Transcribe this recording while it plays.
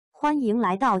欢迎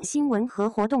来到新闻和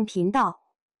活动频道，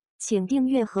请订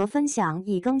阅和分享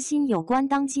以更新有关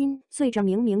当今最着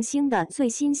名明星的最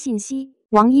新信息。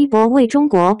王一博为中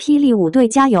国霹雳舞队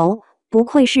加油，不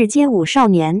愧是街舞少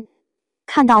年。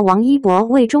看到王一博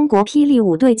为中国霹雳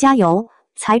舞队加油，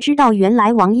才知道原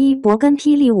来王一博跟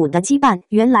霹雳舞的羁绊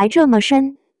原来这么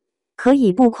深。可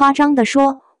以不夸张地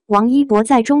说，王一博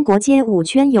在中国街舞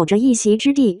圈有着一席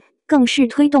之地，更是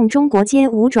推动中国街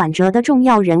舞转折的重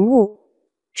要人物。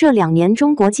这2年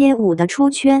中国街舞的出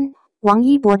圈，王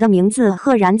一博的名字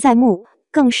赫然在目，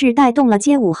更是带动了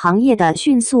街舞行业的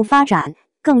迅速发展，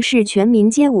更是全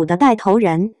民街舞的带头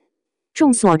人。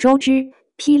众所周知，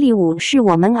霹雳舞是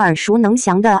我们耳熟能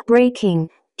详的 breaking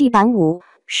地板舞，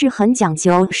是很讲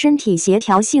究身体协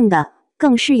调性的，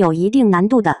更是有一定难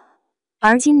度的。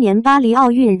而今年巴黎奥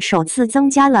运首次增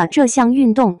加了这项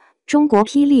运动，中国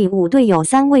霹雳舞队有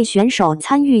3位选手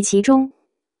参与其中。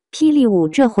霹雳舞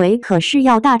这回可是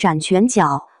要大展拳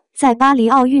脚，在巴黎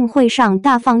奥运会上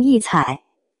大放异彩。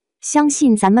相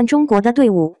信咱们中国的队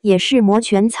伍也是摩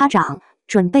拳擦掌，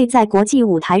准备在国际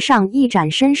舞台上一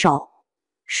展身手。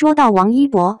说到王一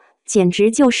博，简直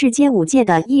就是街舞界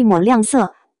的一抹亮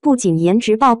色，不仅颜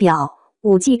值爆表，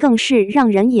舞技更是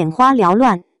让人眼花缭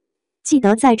乱。记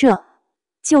得在这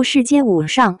就是街舞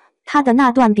上，他的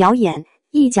那段表演，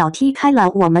一脚踢开了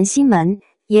我们心门，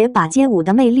也把街舞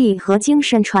的魅力和精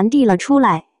神传递了出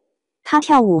来。他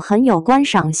跳舞很有观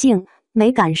赏性，美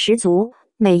感十足，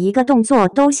每一个动作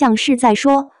都像是在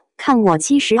说看我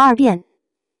72变，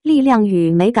力量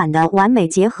与美感的完美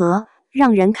结合，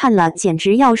让人看了简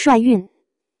直要帅晕。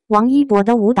王一博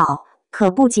的舞蹈可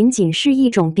不仅仅是一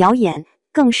种表演，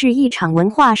更是一场文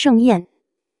化盛宴。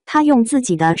他用自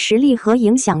己的实力和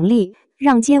影响力，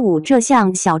让街舞这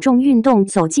项小众运动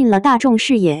走进了大众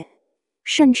视野，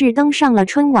甚至登上了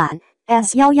春晚、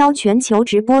S11全球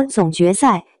直播总决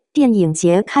赛、电影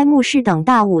节开幕式等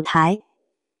大舞台，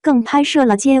更拍摄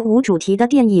了街舞主题的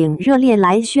电影热烈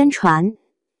来宣传。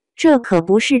这可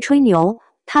不是吹牛，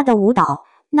他的舞蹈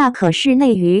那可是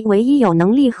内娱唯一有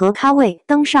能力和咖位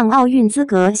登上奥运资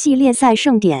格系列赛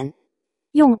盛典。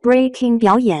用 breaking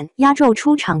表演压轴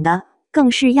出场的，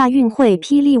更是亚运会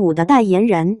霹雳舞的代言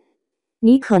人。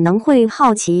你可能会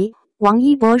好奇，王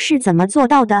一博是怎么做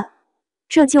到的？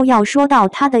这就要说到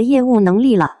他的业务能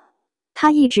力了。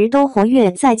他一直都活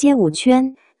跃在街舞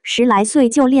圈，10来岁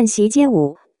就练习街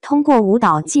舞，通过舞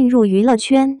蹈进入娱乐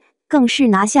圈，更是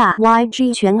拿下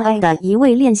YG 全 A 的一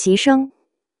位练习生。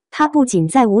他不仅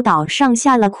在舞蹈上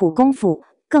下了苦功夫，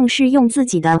更是用自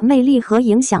己的魅力和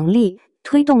影响力，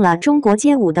推动了中国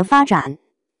街舞的发展，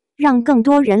让更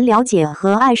多人了解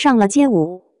和爱上了街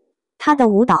舞。他的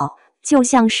舞蹈就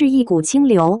像是一股清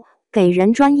流，给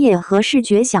人专业和视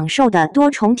觉享受的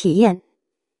多重体验。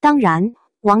当然，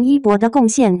王一博的贡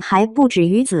献还不止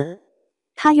于此，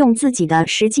他用自己的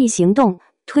实际行动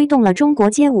推动了中国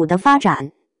街舞的发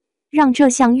展，让这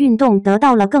项运动得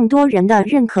到了更多人的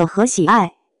认可和喜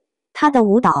爱。他的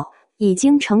舞蹈已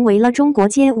经成为了中国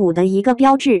街舞的一个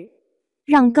标志，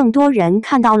让更多人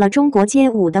看到了中国街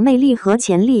舞的魅力和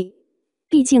潜力。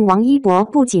毕竟王一博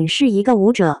不仅是一个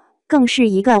舞者，更是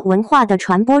一个文化的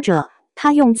传播者。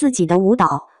他用自己的舞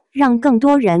蹈，让更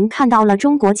多人看到了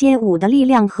中国街舞的力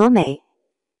量和美。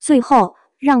最后，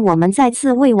让我们再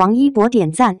次为王一博点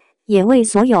赞，也为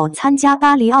所有参加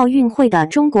巴黎奥运会的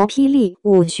中国霹雳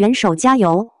舞选手加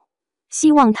油。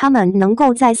希望他们能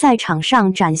够在赛场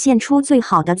上展现出最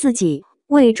好的自己，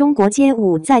为中国街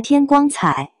舞再添光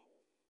彩。